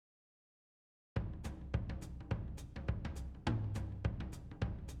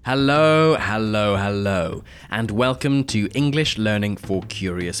Hello, hello, hello, and welcome to English Learning for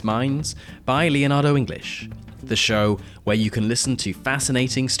Curious Minds by Leonardo English, the show where you can listen to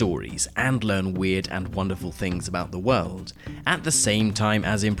fascinating stories and learn weird and wonderful things about the world at the same time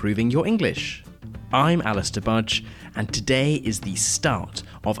as improving your English. I'm Alistair Budge, and today is the start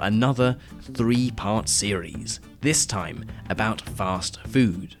of another 3-part series, this time about fast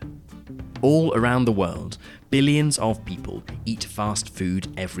food. All around the world, billions of people eat fast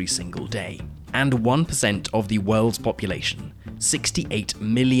food every single day. And 1% of the world's population, 68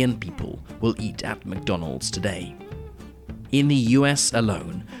 million people, will eat at McDonald's today. In the US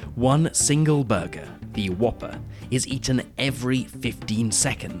alone, one single burger, the Whopper, is eaten every 15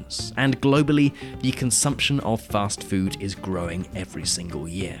 seconds. And globally, the consumption of fast food is growing every single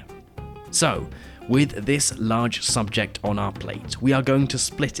year. So, with this large subject on our plate, we are going to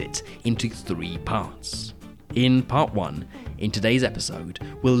split it into 3 parts. In part 1, in today's episode,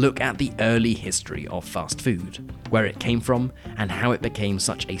 we'll look at the early history of fast food, where it came from and how it became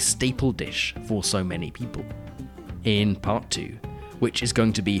such a staple dish for so many people. In part 2, which is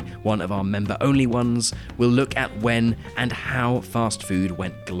going to be one of our member-only ones, we'll look at when and how fast food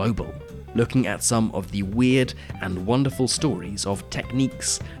went global, looking at some of the weird and wonderful stories of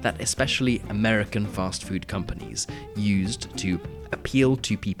techniques that especially American fast food companies used to appeal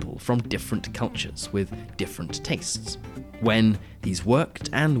to people from different cultures with different tastes, when these worked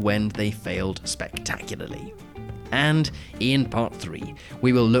and when they failed spectacularly. And in part 3,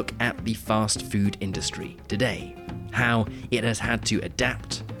 we will look at the fast food industry today, how it has had to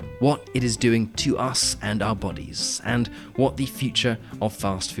adapt, what it is doing to us and our bodies, and what the future of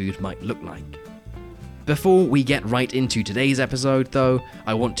fast food might look like. Before we get right into today's episode, though,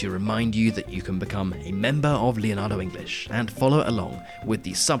 I want to remind you that you can become a member of Leonardo English and follow along with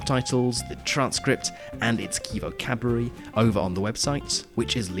the subtitles, the transcript, and its key vocabulary over on the website,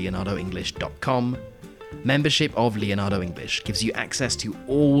 which is leonardoenglish.com. Membership of Leonardo English gives you access to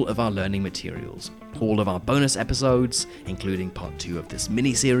all of our learning materials, all of our bonus episodes, including part 2 of this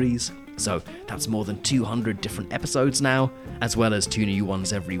mini-series, so that's more than 200 different episodes now, as well as 2 new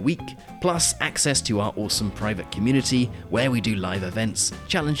ones every week, plus access to our awesome private community where we do live events,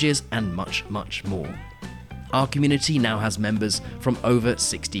 challenges, and much, much more. Our community now has members from over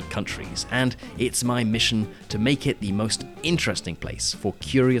 60 countries, and it's my mission to make it the most interesting place for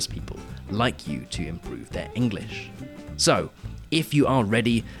curious people like you to improve their English. So, if you are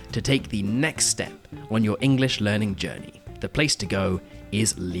ready to take the next step on your English learning journey, the place to go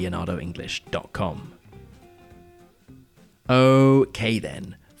is leonardoenglish.com. Okay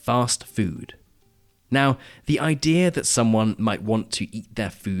then, fast food. Now, the idea that someone might want to eat their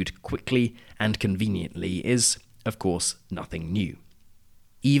food quickly and conveniently is, of course, nothing new.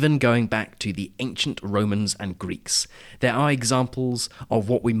 Even going back to the ancient Romans and Greeks, there are examples of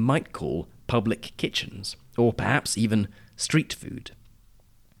what we might call public kitchens, or perhaps even street food.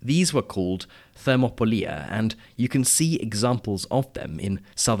 These were called thermopolia, and you can see examples of them in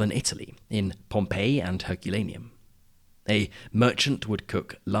southern Italy, in Pompeii and Herculaneum. A merchant would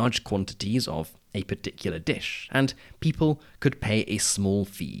cook large quantities of a particular dish, and people could pay a small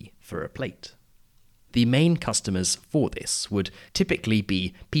fee for a plate. The main customers for this would typically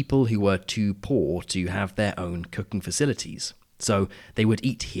be people who were too poor to have their own cooking facilities, so they would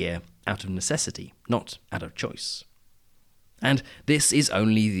eat here out of necessity, not out of choice. And this is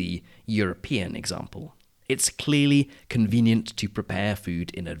only the European example. It's clearly convenient to prepare food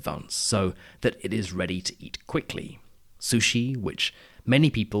in advance so that it is ready to eat quickly. Sushi, which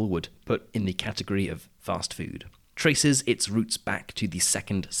many people would put in the category of fast food, traces its roots back to the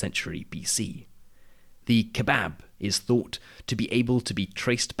 2nd century BC. The kebab is thought to be able to be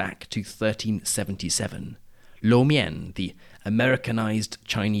traced back to 1377. Lo mein, the Americanized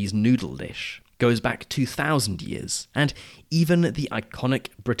Chinese noodle dish, goes back 2,000 years, and even the iconic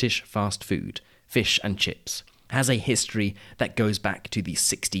British fast food, fish and chips, has a history that goes back to the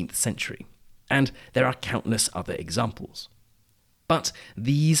 16th century. And there are countless other examples. But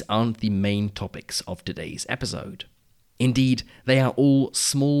these aren't the main topics of today's episode. Indeed, they are all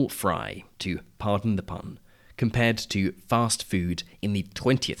small fry, to pardon the pun, compared to fast food in the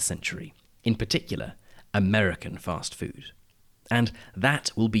 20th century, in particular, American fast food. And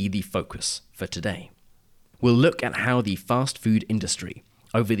that will be the focus for today. We'll look at how the fast food industry,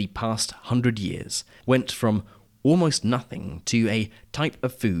 over the past 100 years, went from almost nothing to a type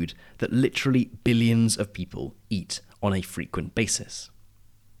of food that literally billions of people eat on a frequent basis.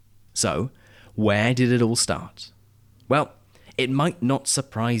 So, where did it all start? Well, it might not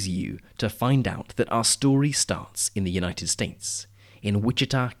surprise you to find out that our story starts in the United States, in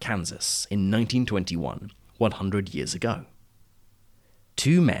Wichita, Kansas, in 1921, 100 years ago.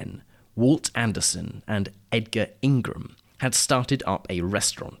 Two men, Walt Anderson and Edgar Ingram, had started up a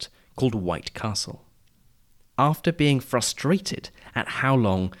restaurant called White Castle. After being frustrated at how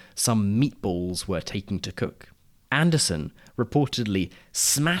long some meatballs were taking to cook, Anderson reportedly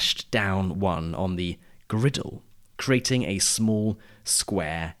smashed down one on the griddle, creating a small,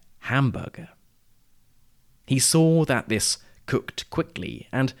 square hamburger. He saw that this cooked quickly,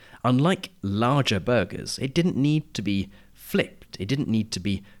 and unlike larger burgers, it didn't need to be flipped, it didn't need to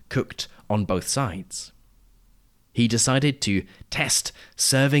be cooked on both sides. He decided to test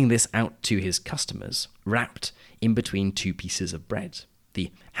serving this out to his customers, wrapped in between two pieces of bread,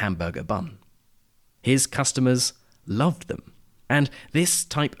 the hamburger bun. His customers loved them, and this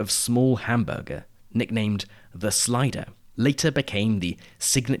type of small hamburger, nicknamed the Slider, later became the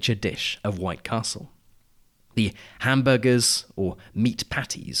signature dish of White Castle. The hamburgers, or meat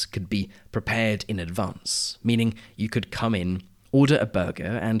patties, could be prepared in advance, meaning you could come in, order a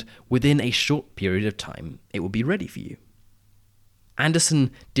burger, and within a short period of time, it would be ready for you.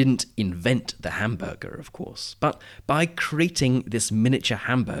 Anderson didn't invent the hamburger, of course, but by creating this miniature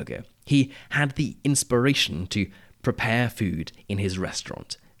hamburger, he had the inspiration to prepare food in his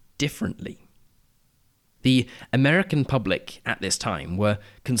restaurant differently. The American public at this time were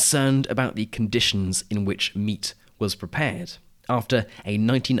concerned about the conditions in which meat was prepared after a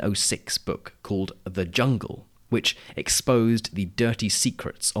 1906 book called The Jungle, which exposed the dirty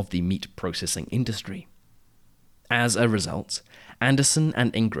secrets of the meat processing industry. As a result, Anderson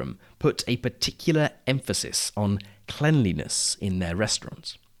and Ingram put a particular emphasis on cleanliness in their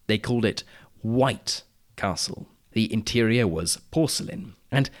restaurant. They called it White Castle. The interior was porcelain,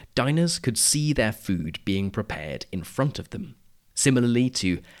 and diners could see their food being prepared in front of them, similarly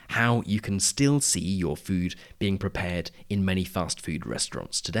to how you can still see your food being prepared in many fast food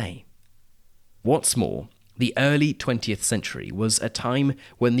restaurants today. What's more, the early 20th century was a time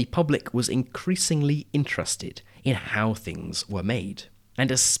when the public was increasingly interested in how things were made,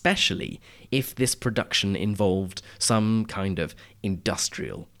 and especially if this production involved some kind of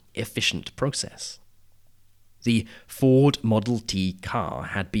industrial, efficient process. The Ford Model T car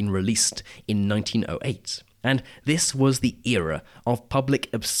had been released in 1908, and this was the era of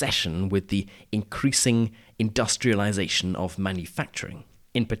public obsession with the increasing industrialization of manufacturing,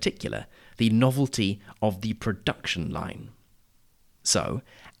 in particular, the novelty of the production line. So,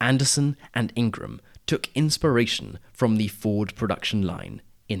 Anderson and Ingram took inspiration from the Ford production line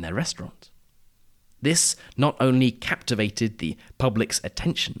in their restaurant. This not only captivated the public's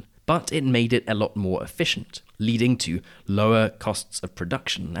attention, but it made it a lot more efficient, leading to lower costs of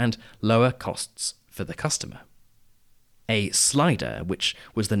production and lower costs for the customer. A Slider, which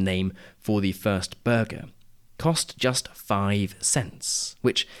was the name for the first burger, cost just 5 cents,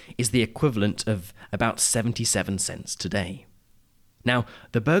 which is the equivalent of about 77 cents today. Now,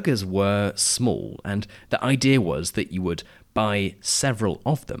 the burgers were small, and the idea was that you would buy several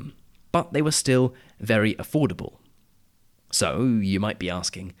of them, but they were still very affordable. So, you might be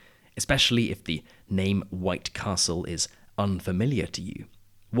asking, especially if the name White Castle is unfamiliar to you,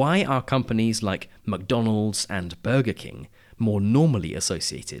 why are companies like McDonald's and Burger King more normally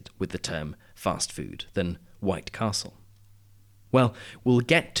associated with the term fast food than White Castle? Well, we'll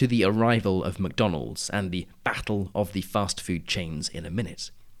get to the arrival of McDonald's and the battle of the fast food chains in a minute.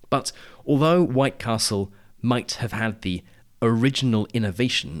 But although White Castle might have had the original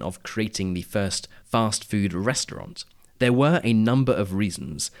innovation of creating the first fast food restaurant, there were a number of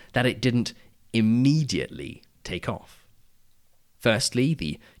reasons that it didn't immediately take off. Firstly,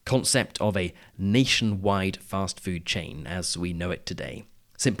 the concept of a nationwide fast food chain as we know it today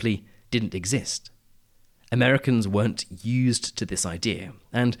simply didn't exist. Americans weren't used to this idea,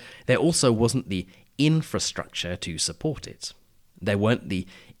 and there also wasn't the infrastructure to support it. There weren't the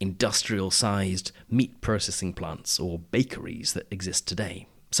industrial-sized meat processing plants or bakeries that exist today,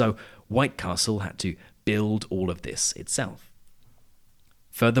 so White Castle had to build all of this itself.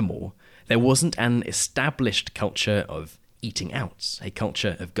 Furthermore, there wasn't an established culture of eating out, a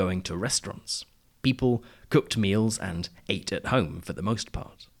culture of going to restaurants. People cooked meals and ate at home for the most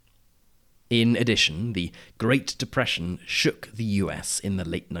part. In addition, the Great Depression shook the US in the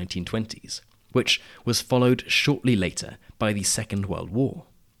late 1920s, which was followed shortly later by the Second World War.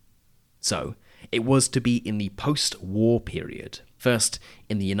 So, it was to be in the post-war period, first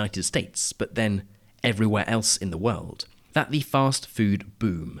in the United States, but then everywhere else in the world, that the fast food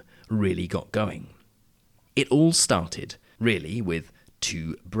boom really got going. It all started, really, with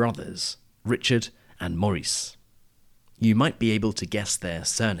two brothers, Richard and Maurice. You might be able to guess their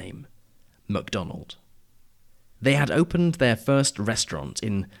surname, McDonald. They had opened their first restaurant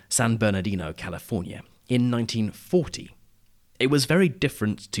in San Bernardino, California, in 1940. It was very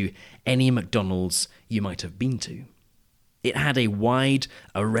different to any McDonald's you might have been to. It had a wide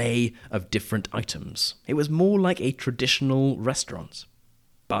array of different items. It was more like a traditional restaurant.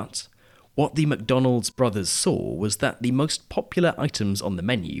 But what the McDonald's brothers saw was that the most popular items on the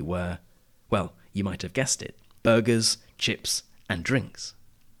menu were, well, you might have guessed it, burgers, chips, and drinks.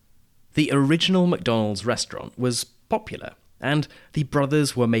 The original McDonald's restaurant was popular, and the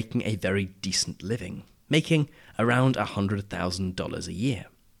brothers were making a very decent living, making around $100,000 a year.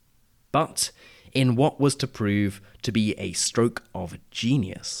 But in what was to prove to be a stroke of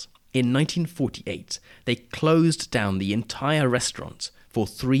genius, in 1948 they closed down the entire restaurant for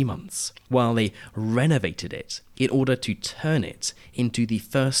 3 months while they renovated it in order to turn it into the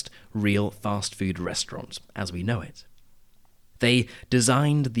first real fast food restaurant as we know it. They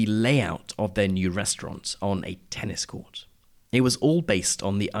designed the layout of their new restaurant on a tennis court. It was all based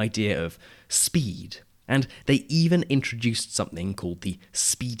on the idea of speed, and they even introduced something called the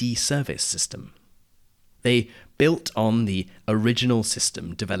Speedy Service System. They built on the original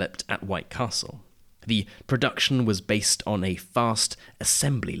system developed at White Castle. The production was based on a fast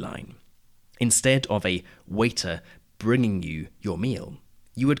assembly line. Instead of a waiter bringing you your meal,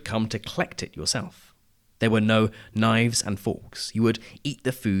 you would come to collect it yourself. There were no knives and forks. You would eat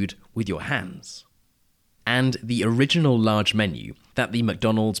the food with your hands. And the original large menu that the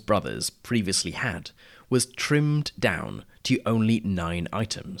McDonald's brothers previously had was trimmed down to only 9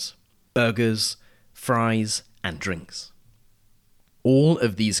 items: burgers, fries, and drinks. All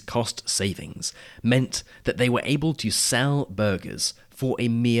of these cost savings meant that they were able to sell burgers for a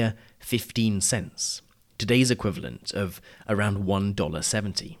mere 15 cents, today's equivalent of around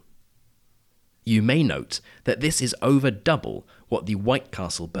 $1.70. You may note that this is over double what the White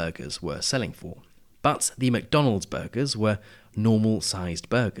Castle burgers were selling for. But the McDonald's burgers were normal-sized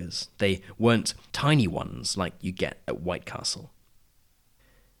burgers. They weren't tiny ones like you get at White Castle.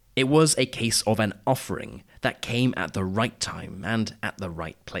 It was a case of an offering that came at the right time and at the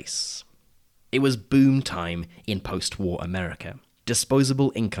right place. It was boom time in post-war America.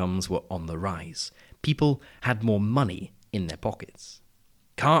 Disposable incomes were on the rise. People had more money in their pockets.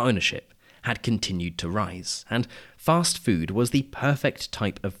 Car ownership had continued to rise, and fast food was the perfect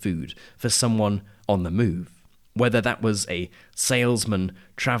type of food for someone on the move, whether that was a salesman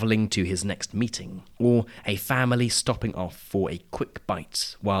travelling to his next meeting or a family stopping off for a quick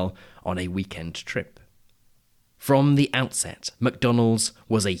bite while on a weekend trip. From the outset, McDonald's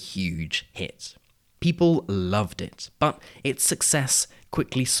was a huge hit. People loved it, but its success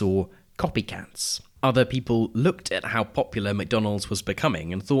quickly saw copycats. Other people looked at how popular McDonald's was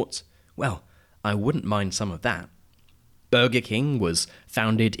becoming and thought, well, I wouldn't mind some of that. Burger King was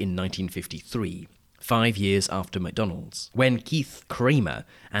founded in 1953, 5 years after McDonald's, when Keith Kramer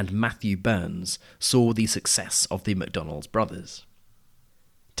and Matthew Burns saw the success of the McDonald's brothers.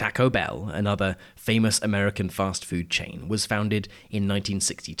 Taco Bell, another famous American fast food chain, was founded in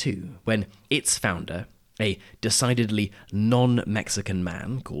 1962, when its founder, a decidedly non-Mexican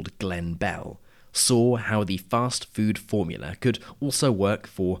man called Glenn Bell, saw how the fast food formula could also work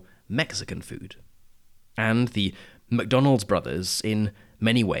for Mexican food. And the McDonald's brothers, in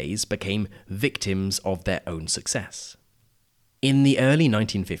many ways, became victims of their own success. In the early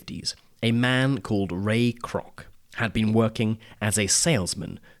 1950s, a man called Ray Kroc had been working as a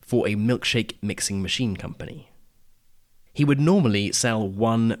salesman for a milkshake mixing machine company. He would normally sell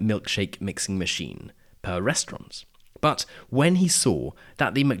 1 milkshake mixing machine per restaurant, but when he saw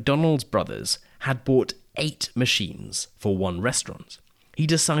that the McDonald's brothers had bought 8 machines for 1 restaurant, he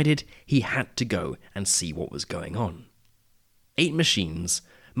decided he had to go and see what was going on. 8 machines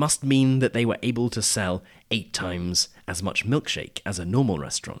must mean that they were able to sell 8 times as much milkshake as a normal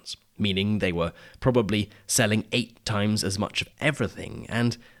restaurant, meaning they were probably selling 8 times as much of everything,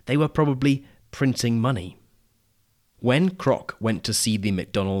 and they were probably printing money. When Kroc went to see the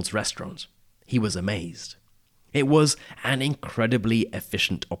McDonald's restaurant, he was amazed. It was an incredibly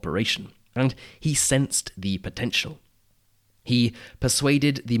efficient operation, and he sensed the potential. He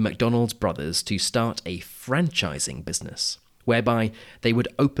persuaded the McDonald's brothers to start a franchising business, whereby they would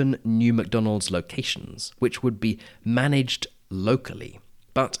open new McDonald's locations, which would be managed locally,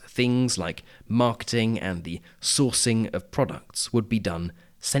 but things like marketing and the sourcing of products would be done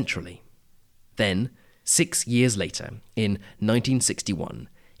centrally. Then, 6 years later, in 1961,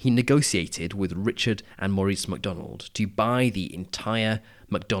 he negotiated with Richard and Maurice McDonald to buy the entire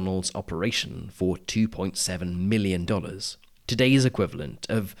McDonald's operation for $2.7 million, today's equivalent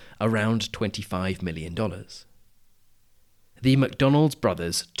of around $25 million. The McDonald's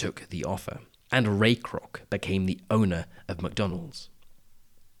brothers took the offer, and Ray Kroc became the owner of McDonald's.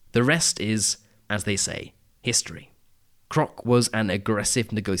 The rest is, as they say, history. Kroc was an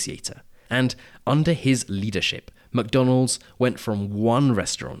aggressive negotiator, and under his leadership, McDonald's went from 1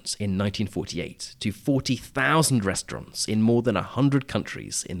 restaurant in 1948 to 40,000 restaurants in more than 100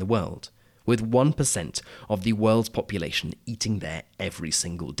 countries in the world, with 1% of the world's population eating there every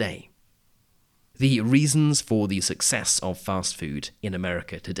single day. The reasons for the success of fast food in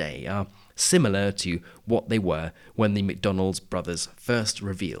America today are similar to what they were when the McDonald's brothers first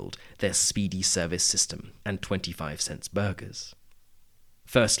revealed their speedy service system and 25-cent burgers.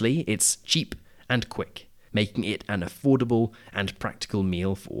 Firstly, it's cheap and quick, making it an affordable and practical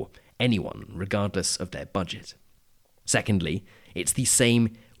meal for anyone, regardless of their budget. Secondly, it's the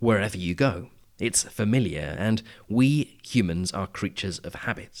same wherever you go. It's familiar, and we humans are creatures of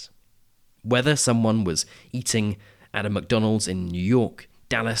habit. Whether someone was eating at a McDonald's in New York,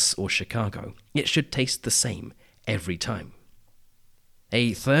 Dallas, or Chicago, it should taste the same every time.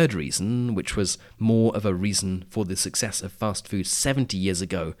 A third reason, which was more of a reason for the success of fast food 70 years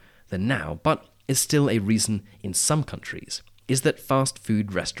ago than now, but is still a reason in some countries, is that fast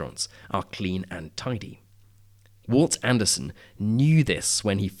food restaurants are clean and tidy. Walt Anderson knew this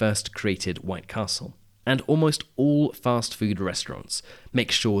when he first created White Castle, and almost all fast food restaurants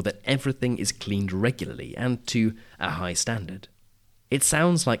make sure that everything is cleaned regularly and to a high standard. It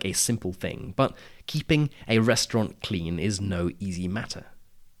sounds like a simple thing, but keeping a restaurant clean is no easy matter.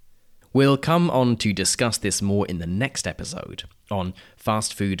 We'll come on to discuss this more in the next episode on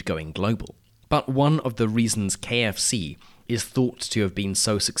fast food going global. But one of the reasons KFC is thought to have been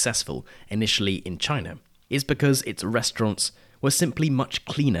so successful initially in China is because its restaurants were simply much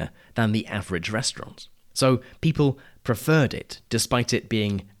cleaner than the average restaurant. So people preferred it, despite it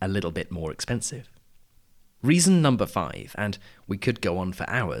being a little bit more expensive. Reason number 5, and we could go on for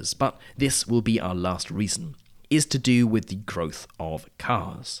hours, but this will be our last reason, is to do with the growth of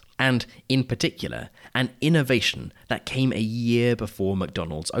cars, and in particular, an innovation that came a year before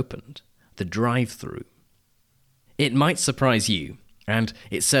McDonald's opened. The drive-thru. It might surprise you, and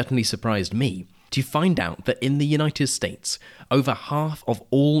it certainly surprised me, to find out that in the United States, over half of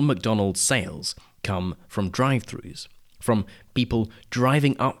all McDonald's sales come from drive-thrus, from people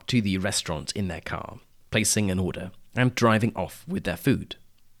driving up to the restaurant in their car, placing an order, and driving off with their food.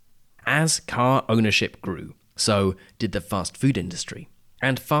 As car ownership grew, so did the fast food industry,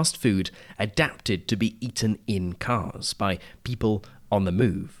 and fast food adapted to be eaten in cars by people on the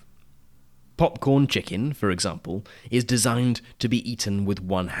move. Popcorn chicken, for example, is designed to be eaten with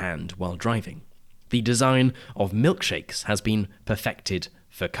one hand while driving. The design of milkshakes has been perfected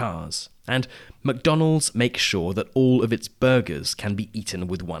for cars, and McDonald's makes sure that all of its burgers can be eaten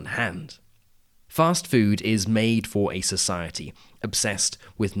with one hand. Fast food is made for a society obsessed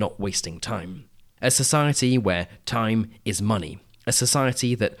with not wasting time, a society where time is money, a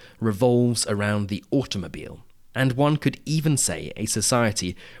society that revolves around the automobile, and one could even say a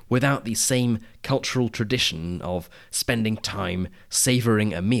society without the same cultural tradition of spending time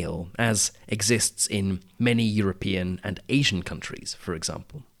savouring a meal as exists in many European and Asian countries, for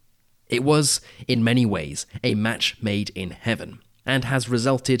example. It was, in many ways, a match made in heaven, and has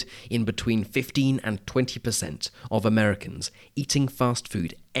resulted in between 15 and 20% of Americans eating fast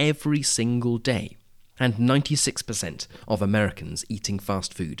food every single day, and 96% of Americans eating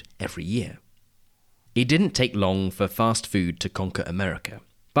fast food every year. It didn't take long for fast food to conquer America,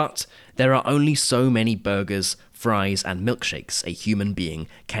 but there are only so many burgers, fries, and milkshakes a human being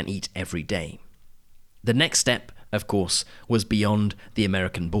can eat every day. The next step, of course, was beyond the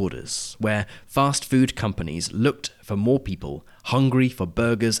American borders, where fast food companies looked for more people hungry for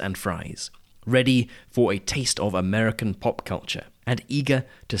burgers and fries, ready for a taste of American pop culture, and eager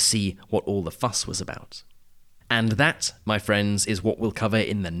to see what all the fuss was about. And that, my friends, is what we'll cover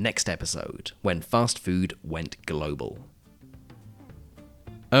in the next episode, when fast food went global.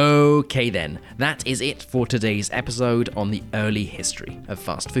 Okay then, that is it for today's episode on the early history of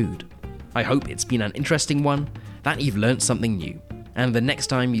fast food. I hope it's been an interesting one, that you've learnt something new, and the next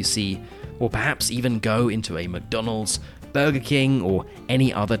time you see, or perhaps even go into a McDonald's, Burger King, or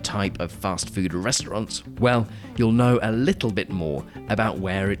any other type of fast food restaurant, well, you'll know a little bit more about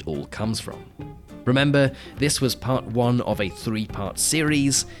where it all comes from. Remember, this was part 1 of a 3-part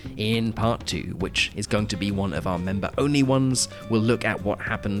series. In part 2, which is going to be one of our member-only ones, we'll look at what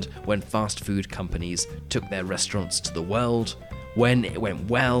happened when fast food companies took their restaurants to the world, when it went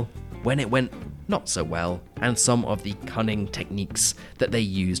well, when it went not so well, and some of the cunning techniques that they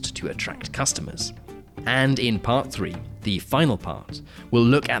used to attract customers. And in part 3, the final part, we'll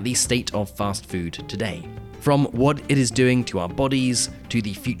look at the state of fast food today, from what it is doing to our bodies to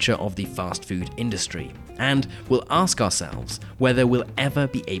the future of the fast food industry, and we'll ask ourselves whether we'll ever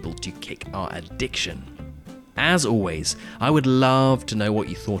be able to kick our addiction. As always, I would love to know what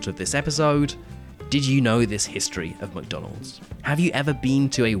you thought of this episode. Did you know this history of McDonald's? Have you ever been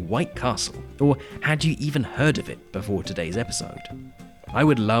to a White Castle? Or had you even heard of it before today's episode? I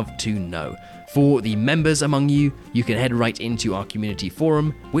would love to know. For the members among you, you can head right into our community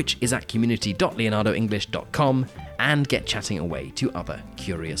forum, which is at community.leonardoenglish.com, and get chatting away to other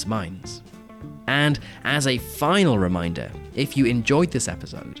curious minds. And as a final reminder, if you enjoyed this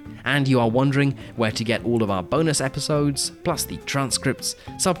episode and you are wondering where to get all of our bonus episodes, plus the transcripts,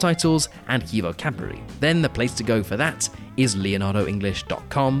 subtitles, and key vocabulary, then the place to go for that is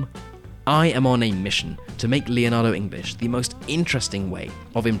leonardoenglish.com. I am on a mission to make Leonardo English the most interesting way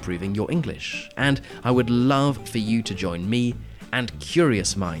of improving your English, and I would love for you to join me and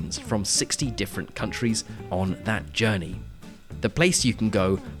curious minds from 60 different countries on that journey. The place you can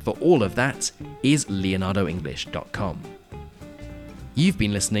go for all of that is leonardoenglish.com. You've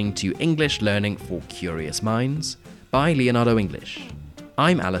been listening to English Learning for Curious Minds by Leonardo English.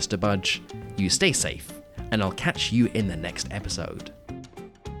 I'm Alistair Budge. You stay safe, and I'll catch you in the next episode.